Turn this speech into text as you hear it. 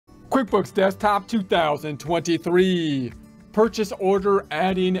QuickBooks Desktop 2023. Purchase order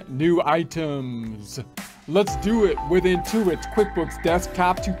adding new items. Let's do it with Intuit's QuickBooks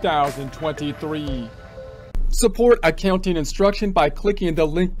Desktop 2023. Support accounting instruction by clicking the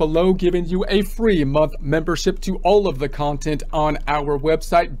link below, giving you a free month membership to all of the content on our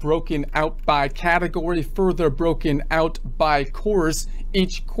website, broken out by category, further broken out by course.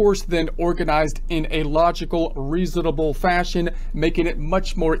 Each course then organized in a logical, reasonable fashion, making it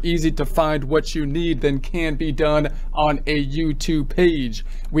much more easy to find what you need than can be done on a YouTube page.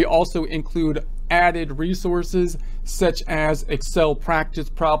 We also include added resources such as Excel practice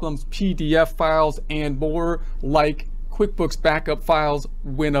problems, PDF files, and more, like QuickBooks backup files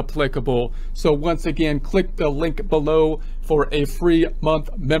when applicable. So once again, click the link below for a free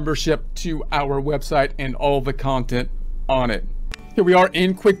month membership to our website and all the content on it. Here we are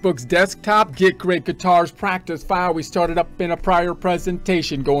in QuickBooks Desktop. Get Great Guitars practice file. We started up in a prior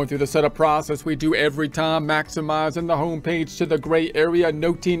presentation, going through the setup process we do every time, maximizing the home page to the gray area,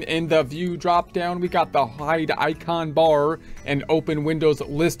 noting in the view drop down, we got the hide icon bar and open windows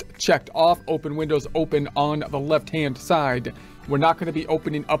list checked off. Open windows open on the left hand side. We're not going to be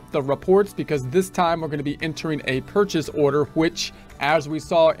opening up the reports because this time we're going to be entering a purchase order, which, as we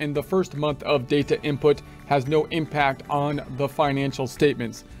saw in the first month of data input, has no impact on the financial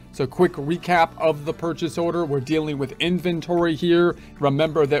statements. So quick recap of the purchase order. We're dealing with inventory here.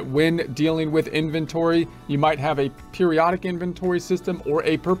 Remember that when dealing with inventory, you might have a periodic inventory system or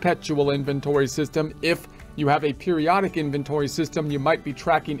a perpetual inventory system. If you have a periodic inventory system, you might be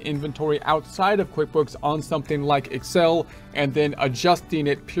tracking inventory outside of QuickBooks on something like Excel and then adjusting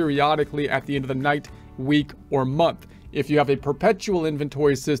it periodically at the end of the night, week, or month. If you have a perpetual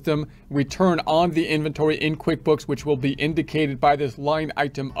inventory system, we turn on the inventory in QuickBooks, which will be indicated by this line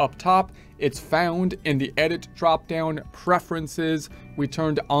item up top. It's found in the edit drop-down preferences. We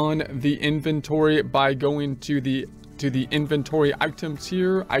turned on the inventory by going to the inventory items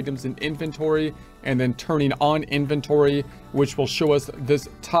here, items in inventory, and then turning on inventory, which will show us this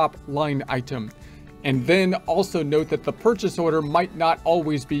top line item. And then also note that the purchase order might not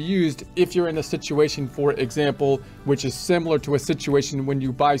always be used if you're in a situation, for example, which is similar to a situation when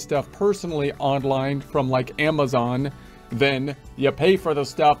you buy stuff personally online from like Amazon. Then you pay for the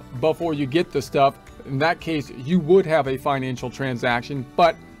stuff before you get the stuff. In that case, you would have a financial transaction.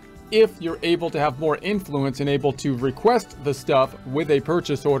 But if you're able to have more influence and able to request the stuff with a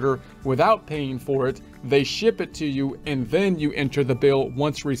purchase order without paying for it, they ship it to you and then you enter the bill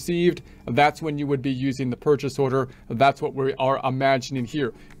once received. That's when you would be using the purchase order. That's what we are imagining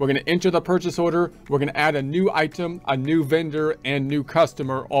here. We're going to enter the purchase order. We're going to add a new item, a new vendor, and new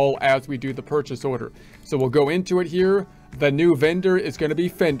customer, all as we do the purchase order. So we'll go into it here. The new vendor is going to be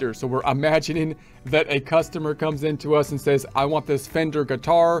Fender. So we're imagining that a customer comes into us and says, I want this Fender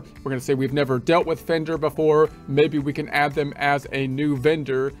guitar. We're going to say we've never dealt with Fender before. Maybe we can add them as a new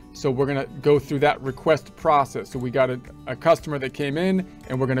vendor. So we're going to go through that request process. So we got a customer that came in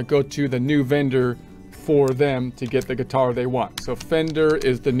and we're going to go to the new vendor for them to get the guitar they want. So Fender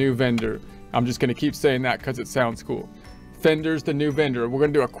is the new vendor. I'm just going to keep saying that because it sounds cool. Fender's the new vendor. We're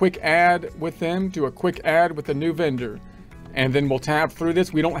going to do a quick add with them, do a quick add with the new vendor. And then we'll tab through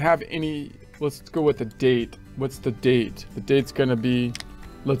this. We don't have any, let's go with the date. What's the date? The date's gonna be,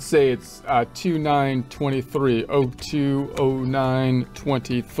 let's say it's 29/23,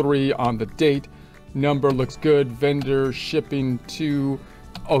 02/09/23 on the date. Number looks good, vendor, shipping to,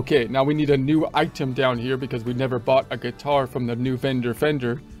 okay, now we need a new item down here because we never bought a guitar from the new vendor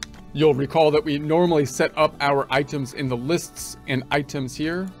Fender. You'll recall that we normally set up our items in the lists and items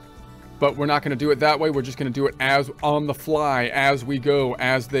here, but we're not going to do it that way. We're just going to do it as on the fly, as we go,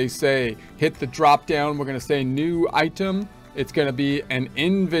 as they say. Hit the drop down. We're going to say new item. It's going to be an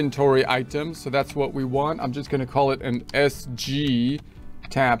inventory item. So that's what we want. I'm just going to call it an SG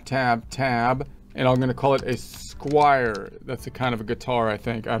tab. And I'm going to call it a Squire. That's a kind of a guitar, I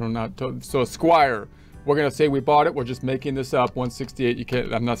think. I don't know. So a Squire. We're going to say we bought it. We're just making this up. 168. You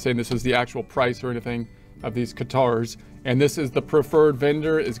can't, I'm not saying this is the actual price or anything of these guitars. And this is the preferred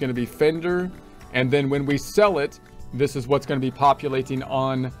vendor is going to be Fender. And then when we sell it, this is what's going to be populating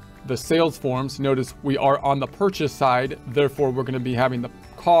on the sales forms. Notice we are on the purchase side. Therefore, we're going to be having the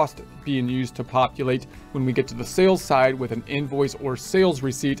cost being used to populate. When we get to the sales side with an invoice or sales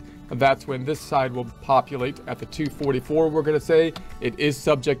receipt, that's when this side will populate at the 244. We're going to say it is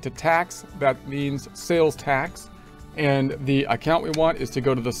subject to tax. That means sales tax. And the account we want is to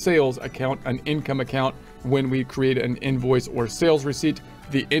go to the sales account, an income account, when we create an invoice or sales receipt.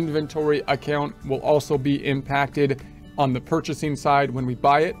 The inventory account will also be impacted on the purchasing side when we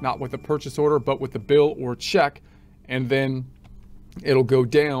buy it, not with the purchase order, but with the bill or check. And then It'll go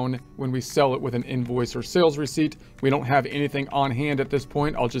down when we sell it with an invoice or sales receipt. We don't have anything on hand at this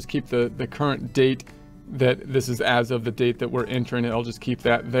point. I'll just keep the current date that this is as of the date that we're entering it. I'll just keep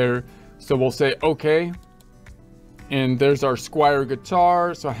that there. So we'll say, okay. And there's our Squier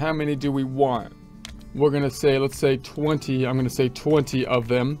guitar. So how many do we want? We're gonna say, let's say 20. I'm gonna say 20 of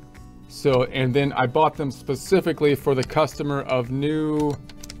them. So, and then I bought them specifically for the customer of new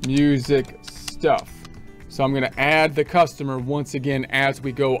music stuff. So I'm gonna add the customer once again as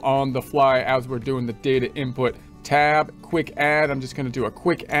we go on the fly, as we're doing the data input. Tab, quick add. I'm just gonna do a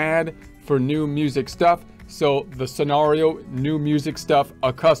quick add for new music stuff. So the scenario, new music stuff,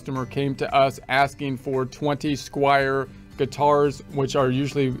 a customer came to us asking for 20 Squier guitars, which are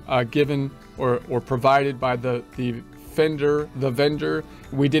usually given or provided by the Fender, the vendor.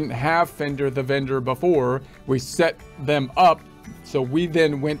 We didn't have Fender, the vendor before. We set them up. So we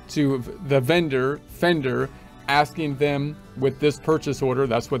then went to the vendor, Fender, asking them with this purchase order,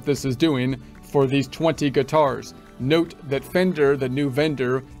 that's what this is doing, for these 20 guitars. Note that Fender, the new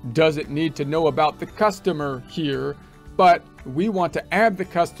vendor, doesn't need to know about the customer here, but we want to add the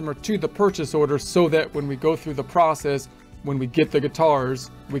customer to the purchase order so that when we go through the process, when we get the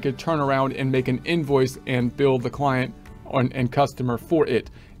guitars, we can turn around and make an invoice and bill the client and customer for it.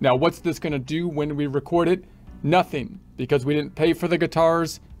 Now, what's this going to do when we record it? Nothing, because we didn't pay for the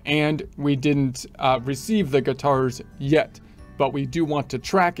guitars and we didn't receive the guitars yet. But we do want to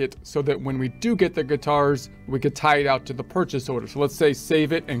track it so that when we do get the guitars, we could tie it out to the purchase order. So let's say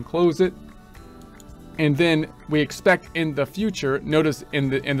save it and close it. And then we expect in the future, notice in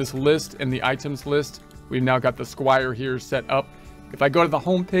this list, in the items list, we've now got the Squier here set up. If I go to the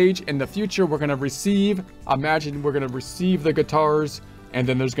home page, in the future, we're gonna receive, imagine we're gonna receive the guitars, and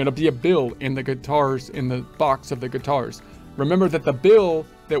then there's gonna be a bill in the guitars, in the box of the guitars. Remember that the bill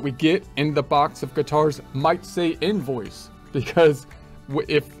that we get in the box of guitars might say invoice, because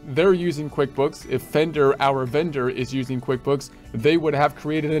if they're using QuickBooks, if Fender, our vendor, is using QuickBooks, they would have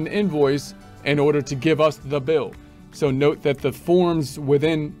created an invoice in order to give us the bill. So note that the forms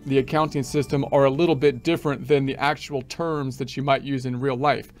within the accounting system are a little bit different than the actual terms that you might use in real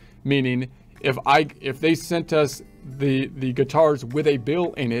life. Meaning, if they sent us the guitars with a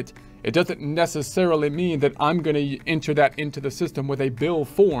bill in it, it doesn't necessarily mean that I'm going to enter that into the system with a bill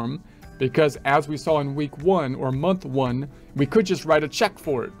form, because as we saw in week 1 or month 1, we could just write a check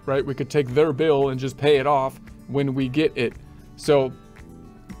for it, right? We could take their bill and just pay it off when we get it. So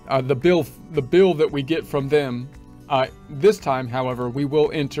the bill that we get from them, this time, however, we will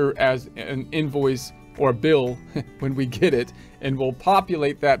enter as an invoice or bill when we get it, and we'll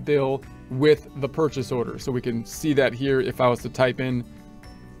populate that bill with the purchase order. So we can see that here. If I was to type in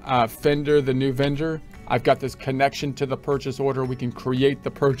Fender, the new vendor, I've got this connection to the purchase order. We can create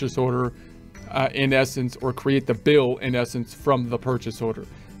the purchase order in essence, or create the bill in essence from the purchase order.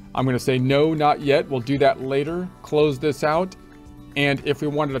 I'm going to say no, not yet. We'll do that later. Close this out. And if we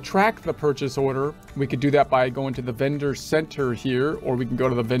wanted to track the purchase order, we could do that by going to the vendor center here, or we can go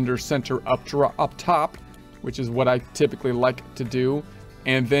to the vendor center up top, which is what I typically like to do.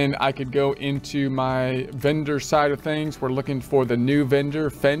 And then I could go into my vendor side of things. We're looking for the new vendor,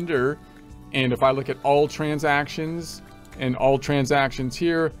 Fender. And if I look at all transactions and all transactions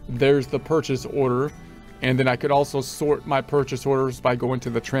here, there's the purchase order. And then I could also sort my purchase orders by going to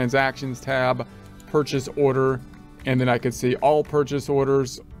the transactions tab, purchase order, and then I could see all purchase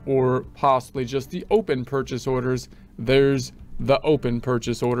orders, or possibly just the open purchase orders. There's the open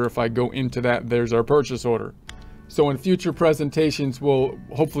purchase order. If I go into that, there's our purchase order. So in future presentations, we'll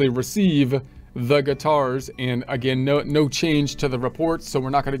hopefully receive the guitars, and again, no change to the reports. So we're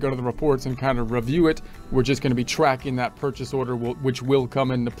not going to go to the reports and kind of review it. We're just going to be tracking that purchase order, which will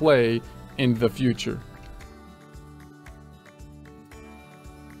come into play in the future.